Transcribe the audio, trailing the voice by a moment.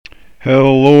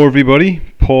Hello, everybody.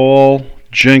 Paul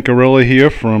Jancarella here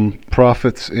from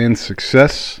Profits and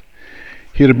Success.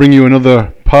 Here to bring you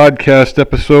another podcast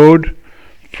episode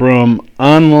from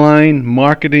Online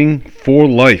Marketing for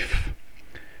Life.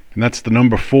 And that's the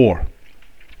number 4.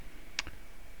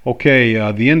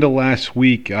 Okay, the end of last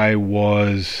week I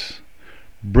was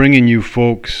bringing you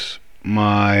folks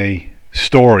my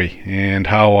story and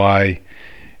how I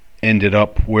ended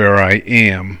up where I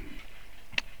am.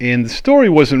 And the story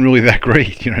wasn't really that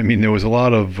great. There was a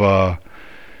lot of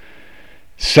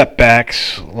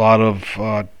setbacks, a lot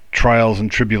of trials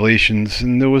and tribulations,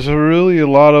 and there was really a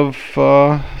lot of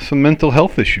some mental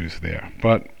health issues there.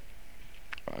 But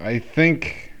I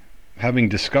think having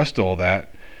discussed all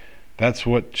that, that's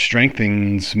what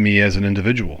strengthens me as an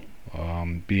individual,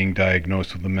 being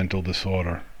diagnosed with a mental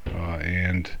disorder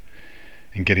and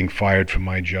getting fired from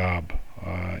my job.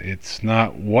 It's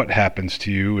not what happens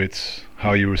to you, it's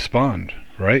how you respond,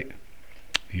 right?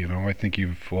 I think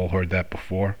you've all heard that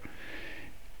before.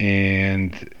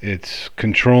 And it's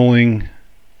controlling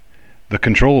the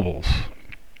controllables,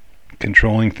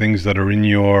 controlling things that are in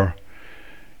your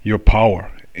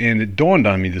power. And it dawned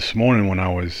on me this morning when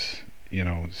I was,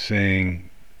 saying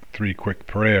 3 quick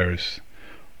prayers,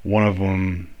 one of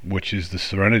them, which is the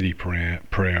serenity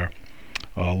prayer.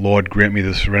 Lord, grant me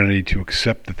the serenity to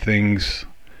accept the things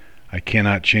I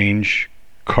cannot change,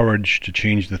 courage to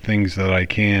change the things that I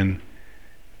can,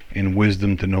 and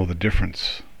wisdom to know the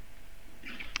difference.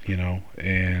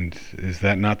 And is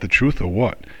that not the truth or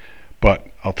what? But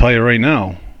I'll tell you right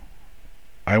now,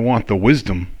 I want the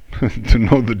wisdom to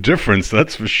know the difference,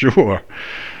 that's for sure.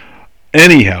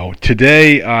 Anyhow,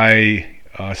 today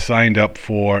I signed up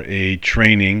for a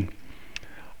training.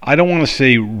 I don't want to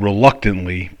say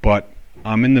reluctantly, but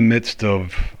I'm in the midst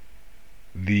of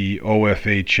the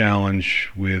OFA challenge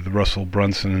with Russell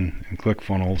Brunson and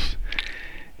ClickFunnels,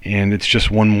 and it's just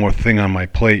one more thing on my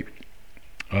plate.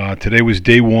 Today was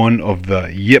day 1 of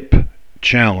the YIP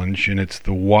challenge, and it's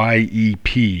the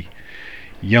YEP,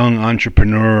 Young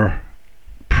Entrepreneur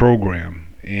Program.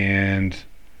 And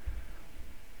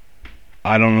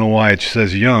I don't know why it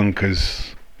says young,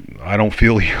 because I don't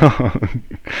feel young.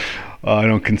 I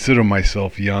don't consider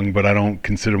myself young, but I don't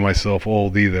consider myself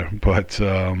old either. But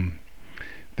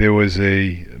there was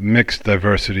a mixed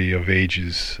diversity of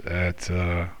ages at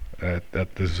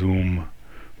the Zoom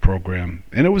program,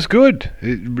 and it was good.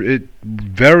 It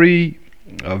very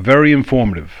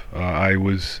informative. I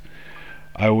was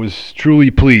truly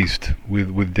pleased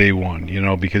with day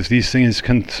 1. Because these things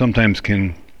sometimes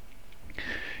can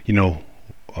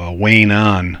wane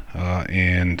on,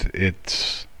 and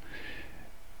it's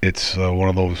one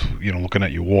of those, looking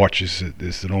at your watch, is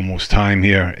it almost time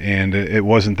here? And it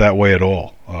wasn't that way at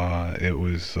all. It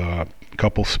was a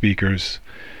couple speakers,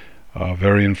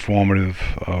 very informative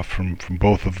from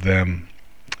both of them,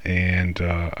 and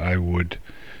I would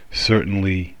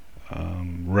certainly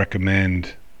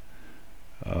recommend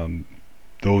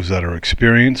those that are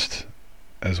experienced,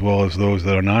 as well as those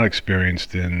that are not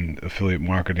experienced in affiliate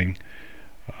marketing,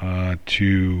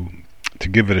 to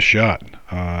give it a shot,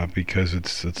 because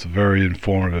it's a very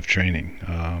informative training.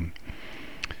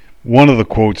 One of the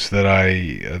quotes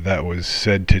that was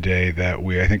said today that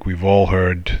I think we've all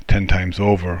heard 10 times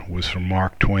over was from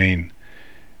Mark Twain,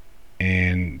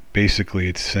 and basically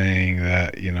it's saying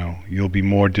that you'll be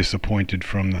more disappointed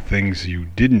from the things you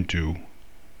didn't do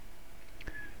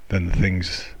than the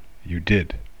things you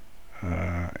did,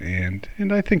 and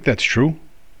I think that's true,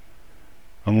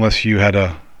 unless you had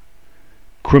a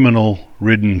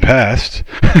criminal-ridden past.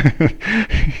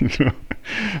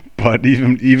 But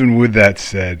even with that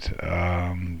said,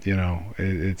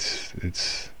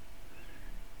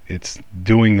 it's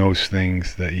doing those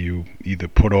things that you either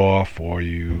put off or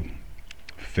you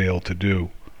fail to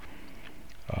do.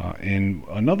 And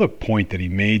another point that he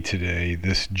made today,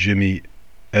 this Jimmy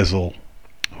Ezel,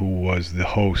 who was the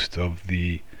host of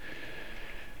the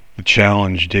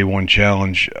challenge, day 1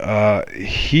 challenge,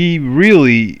 he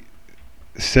really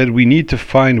said we need to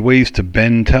find ways to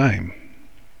bend time.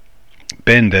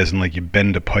 Bend as in like you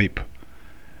bend a pipe.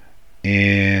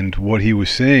 And what he was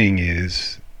saying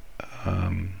is,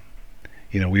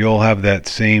 we all have that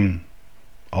same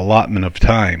allotment of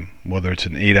time, whether it's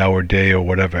an 8-hour day or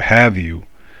whatever have you.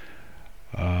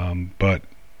 But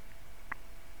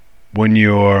when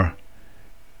you're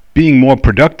being more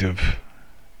productive,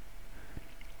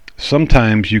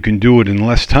 sometimes you can do it in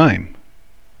less time.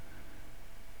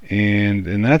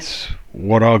 And that's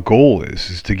what our goal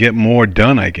is to get more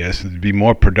done, I guess, and to be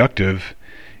more productive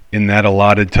in that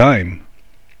allotted time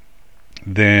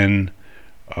than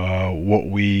what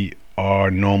we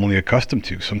are normally accustomed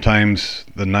to. Sometimes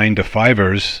the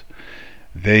 9-to-5ers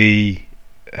They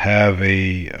have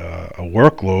a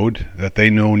workload that they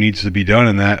know needs to be done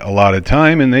in that allotted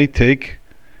time, and they take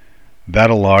that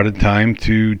allotted time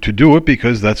to do it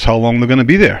because that's how long they're going to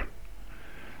be there.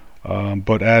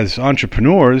 But as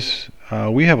entrepreneurs,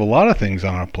 we have a lot of things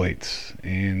on our plates,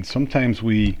 and sometimes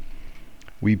we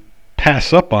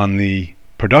pass up on the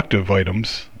productive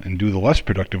items and do the less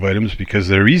productive items because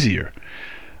they're easier.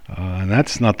 And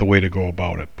that's not the way to go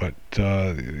about it. But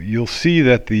you'll see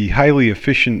that the highly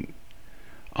efficient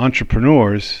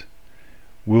entrepreneurs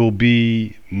will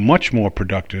be much more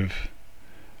productive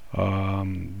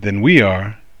than we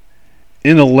are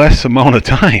in a less amount of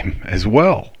time as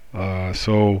well.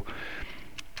 So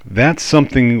that's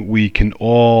something we can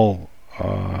all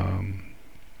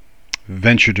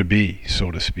venture to be,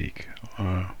 so to speak.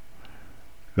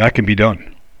 That can be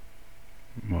done.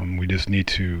 We just need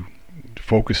to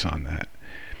focus on that.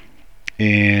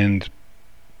 And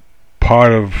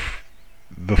part of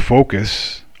the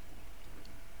focus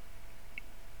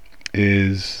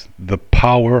is the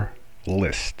power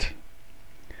list.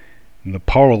 And the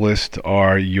power list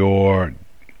are your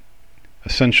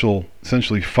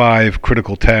essentially 5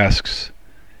 critical tasks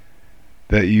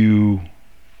that you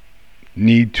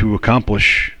need to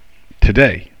accomplish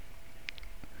today.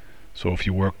 So if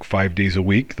you work 5 days a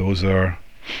week, those are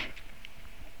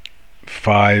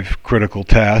 5 critical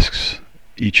tasks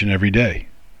each and every day.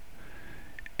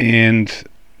 And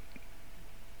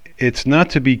it's not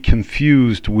to be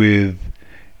confused with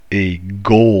a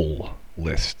goal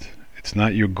list. It's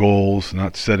not your goals,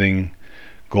 not setting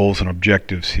goals and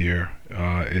objectives here.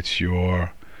 It's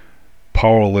your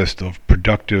power list of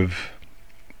productive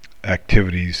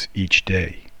activities each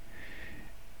day.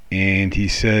 And he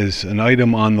says an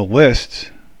item on the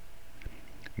list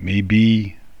may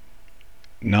be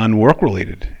non-work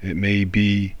related. It may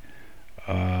be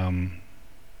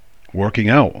working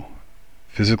out,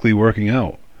 physically working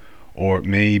out, or it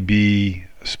may be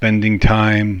spending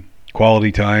time,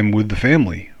 quality time with the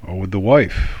family, or with the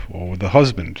wife, or with the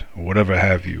husband, or whatever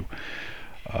have you.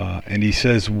 And he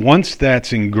says once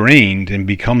that's ingrained and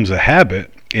becomes a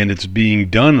habit, and it's being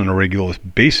done on a regular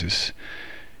basis,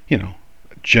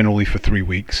 generally for 3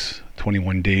 weeks,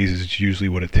 21 days is usually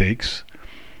what it takes,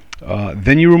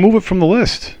 then you remove it from the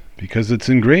list because it's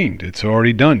ingrained. It's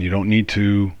already done. You don't need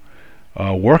to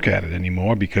work at it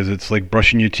anymore because it's like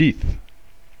brushing your teeth.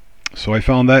 So I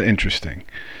found that interesting.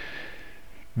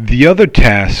 The other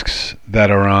tasks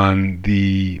that are on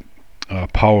the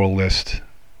power list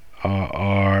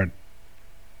are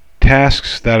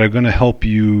tasks that are going to help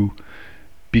you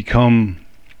become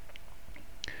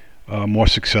more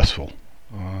successful.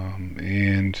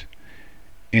 And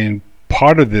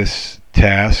part of this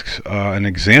task, an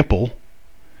example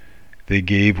they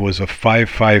gave was a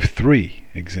 5-5-3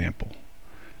 example,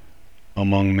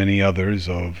 among many others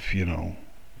of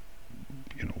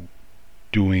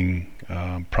doing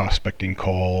prospecting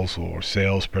calls or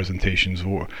sales presentations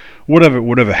or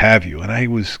whatever have you. And I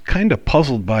was kind of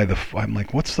puzzled by I'm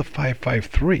like, what's the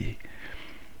 5-5-3?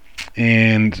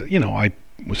 And I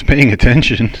was paying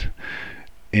attention,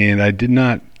 and I did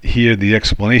not hear the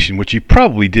explanation, which he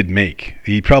probably did make.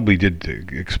 He probably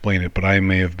did explain it, but I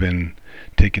may have been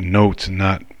taking notes and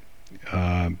not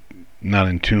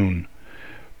in tune.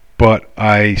 But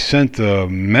I sent a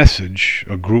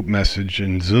group message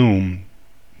in Zoom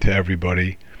to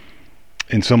everybody,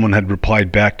 and someone had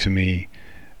replied back to me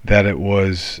that it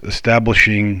was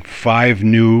establishing 5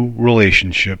 new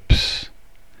relationships,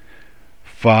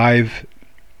 5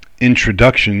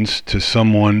 introductions to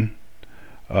someone,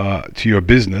 to your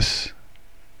business,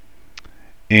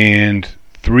 and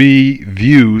 3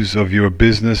 views of your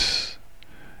business,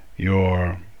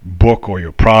 your book or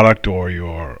your product or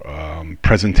your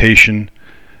presentation.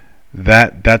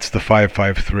 That's the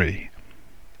 5-5-3.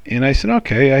 And I said,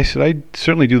 okay. I said, I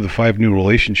certainly do the 5 new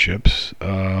relationships.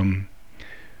 5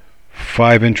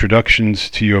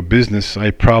 introductions to your business, I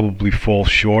probably fall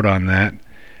short on that,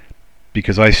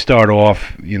 because I start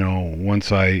off,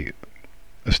 once I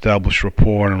establish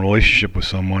rapport and a relationship with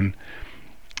someone,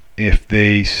 if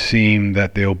they seem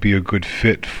that they'll be a good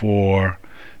fit for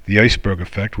The Iceberg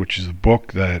Effect, which is a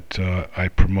book that I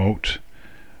promote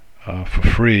for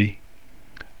free,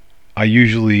 I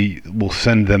usually will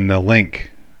send them the link.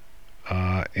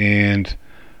 And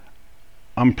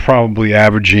I'm probably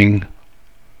averaging,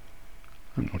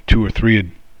 2 or 3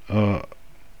 a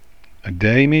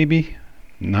day, maybe,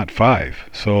 not 5.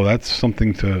 So that's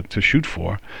something to shoot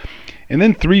for. And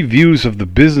then 3 views of the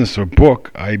business or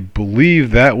book, I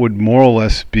believe that would more or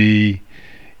less be,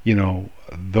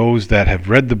 those that have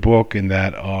read the book and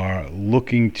that are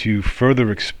looking to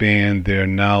further expand their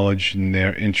knowledge and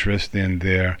their interest and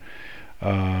their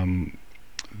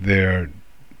their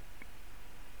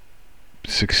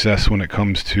success when it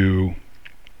comes to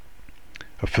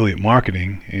affiliate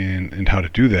marketing and how to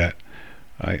do that,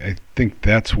 I think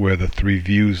that's where the 3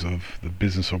 views of the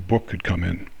business or book could come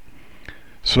in.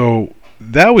 So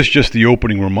that was just the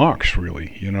opening remarks,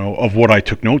 really, of what I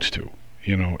took notes to,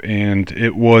 and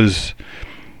it was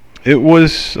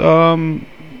to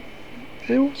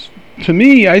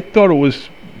me, I thought it was,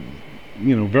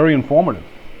 very informative.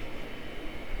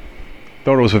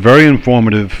 Thought it was a very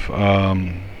informative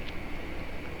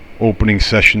opening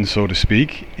session, so to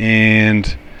speak,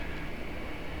 and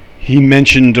he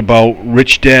mentioned about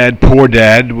Rich Dad, Poor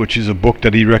Dad, which is a book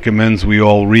that he recommends we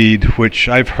all read, which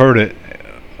I've heard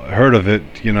of it,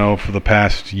 for the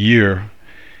past year,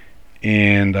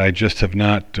 and I just have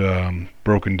not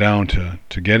broken down to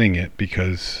getting it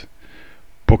because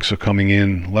books are coming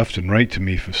in left and right to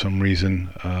me for some reason.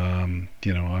 I'm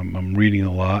reading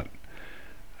a lot.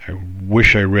 I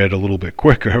wish I read a little bit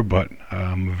quicker, but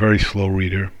I'm a very slow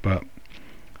reader. But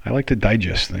I like to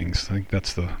digest things. I think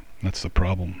that's the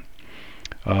problem.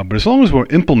 But as long as we're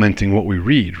implementing what we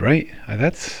read, right?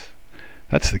 That's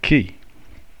the key.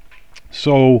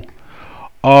 So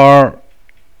our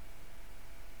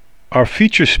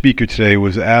feature speaker today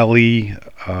was Ali,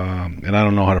 and I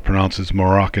don't know how to pronounce his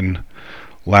Moroccan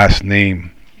last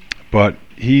name, but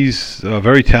he's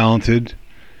very talented.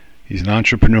 He's an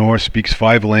entrepreneur, speaks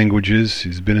 5 languages.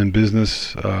 He's been in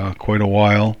business quite a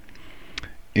while,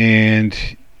 and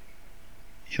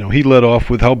he led off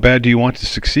with, how bad do you want to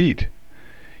succeed?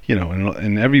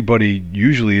 And everybody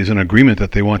usually is in agreement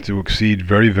that they want to succeed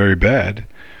very, very bad.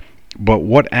 But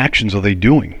what actions are they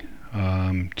doing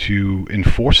to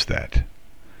enforce that?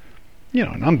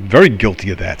 And I'm very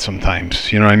guilty of that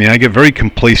sometimes. I get very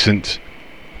complacent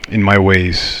in my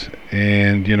ways.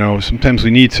 And, sometimes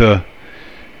we need to,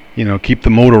 keep the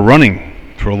motor running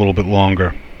for a little bit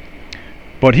longer.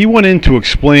 But he went in to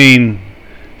explain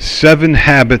 7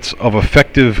 habits of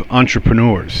effective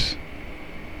entrepreneurs.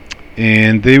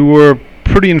 And they were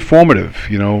pretty informative.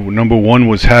 Number 1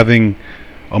 was having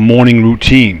a morning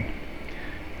routine.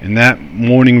 And that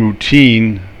morning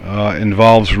routine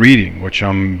involves reading, which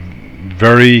I'm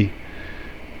very,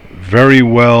 very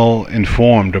well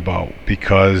informed about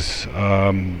because,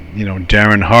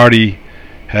 Darren Hardy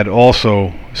had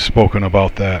also spoken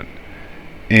about that.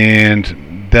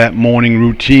 And that morning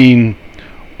routine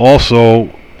also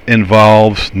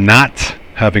involves not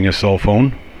having a cell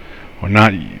phone or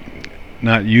not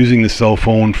using the cell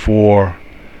phone for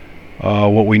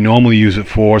what we normally use it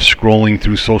for, scrolling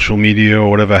through social media or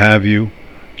whatever have you,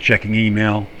 checking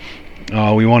email.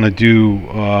 We want to do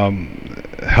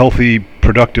healthy,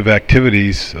 productive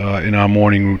activities in our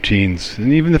morning routines,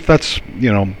 and even if that's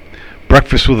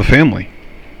breakfast with the family.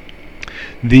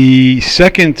 The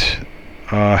second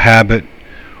habit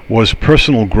was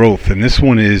personal growth, and this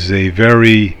one is a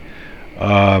very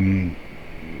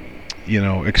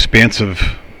expansive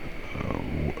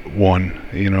one.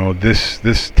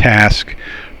 This task,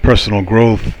 personal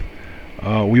growth,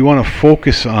 we want to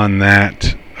focus on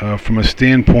that from a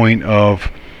standpoint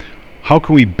of how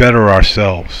can we better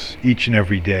ourselves each and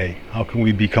every day? How can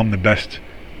we become the best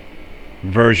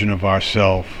version of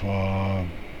ourselves?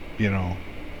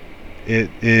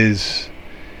 It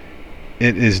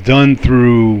is done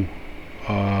through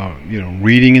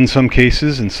reading in some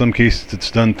cases. In some cases it's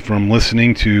done from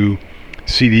listening to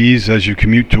CDs as you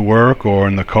commute to work or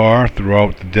in the car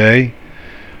throughout the day.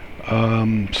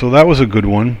 So that was a good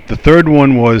one. The third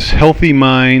one was healthy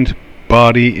mind,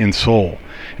 body, and soul.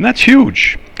 And that's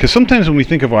huge, because sometimes when we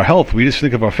think of our health, we just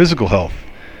think of our physical health.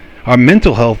 Our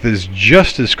mental health is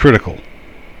just as critical.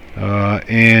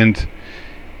 And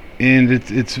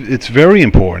it's very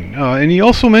important. And he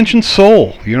also mentioned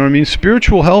soul.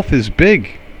 Spiritual health is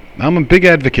big. I'm a big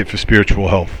advocate for spiritual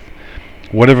health,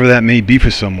 whatever that may be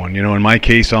for someone. In my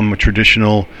case, I'm a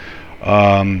traditional,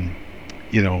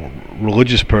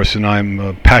 religious person. I'm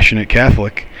a passionate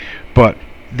Catholic, but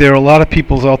there are a lot of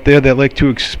people out there that like to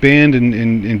expand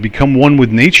and become one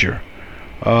with nature.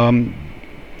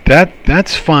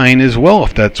 That's fine as well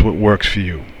if that's what works for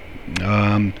you.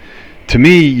 To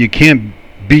me, you can't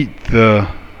beat the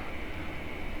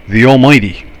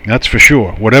Almighty. That's for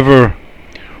sure. Whatever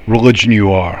religion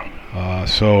you are.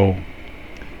 So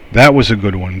that was a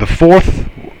good one. The fourth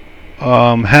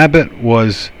habit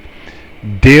was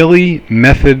daily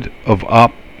method of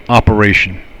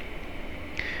operation.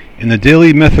 And the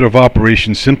daily method of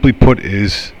operation, simply put,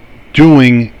 is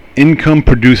doing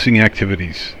income-producing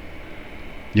activities.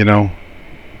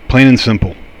 Plain and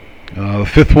simple. The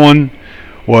fifth one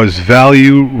was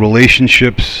value,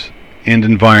 relationships, and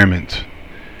environment.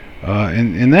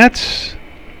 And that's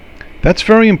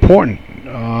very important.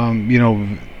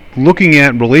 Looking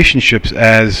at relationships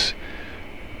as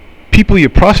people you're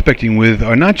prospecting with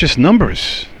are not just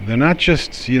numbers. They're not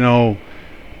just,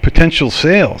 potential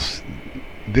sales.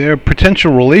 They're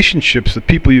potential relationships, the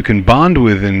people you can bond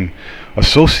with and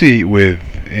associate with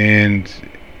and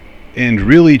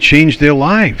really change their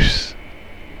lives.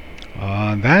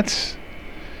 That's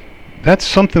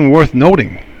something worth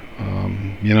noting.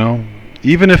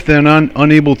 Even if they're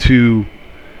unable to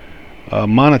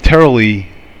monetarily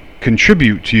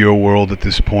contribute to your world at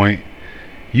this point,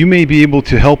 you may be able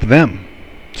to help them.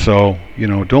 So,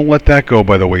 don't let that go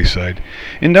by the wayside.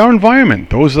 And our environment,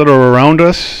 those that are around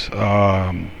us,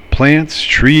 plants,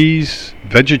 trees,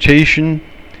 vegetation,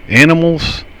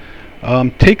 animals,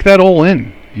 take that all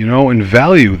in, and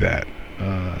value that.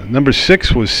 Number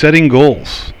 6 was setting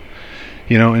goals.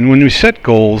 And when we set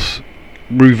goals,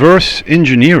 reverse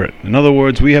engineer it. In other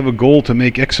words, we have a goal to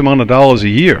make X amount of dollars a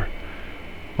year.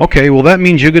 Okay, well that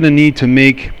means you're going to need to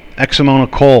make X amount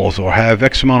of calls, or have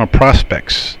X amount of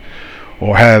prospects,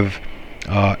 or have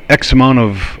X amount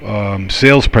of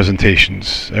sales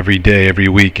presentations every day, every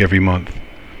week, every month.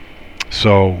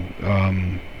 So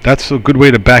that's a good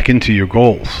way to back into your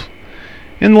goals.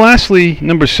 And lastly,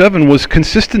 number 7 was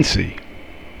consistency.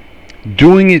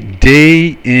 Doing it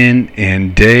day in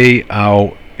and day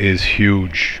out is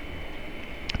huge.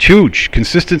 It's huge.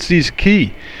 Consistency is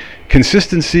key.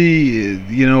 Consistency,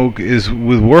 is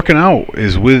with working out,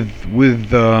 is with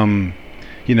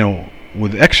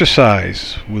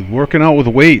exercise, with working out with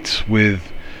weights,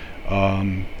 with,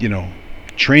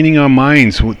 training our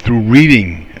minds through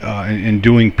reading and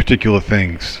doing particular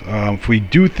things. If we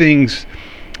do things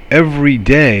every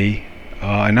day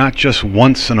and not just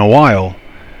once in a while,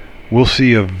 we'll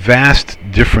see a vast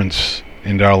difference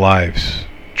in our lives,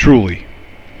 truly.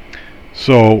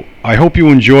 So I hope you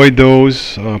enjoyed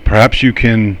those. Perhaps you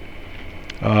can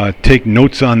take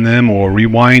notes on them, or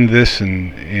rewind this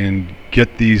and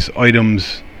get these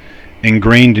items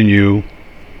ingrained in you,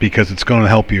 because it's going to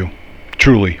help you,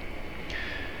 truly.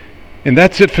 And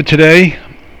that's it for today.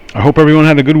 I hope everyone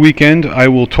had a good weekend. I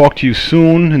will talk to you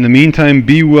soon. In the meantime,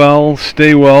 be well,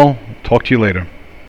 stay well. Talk to you later.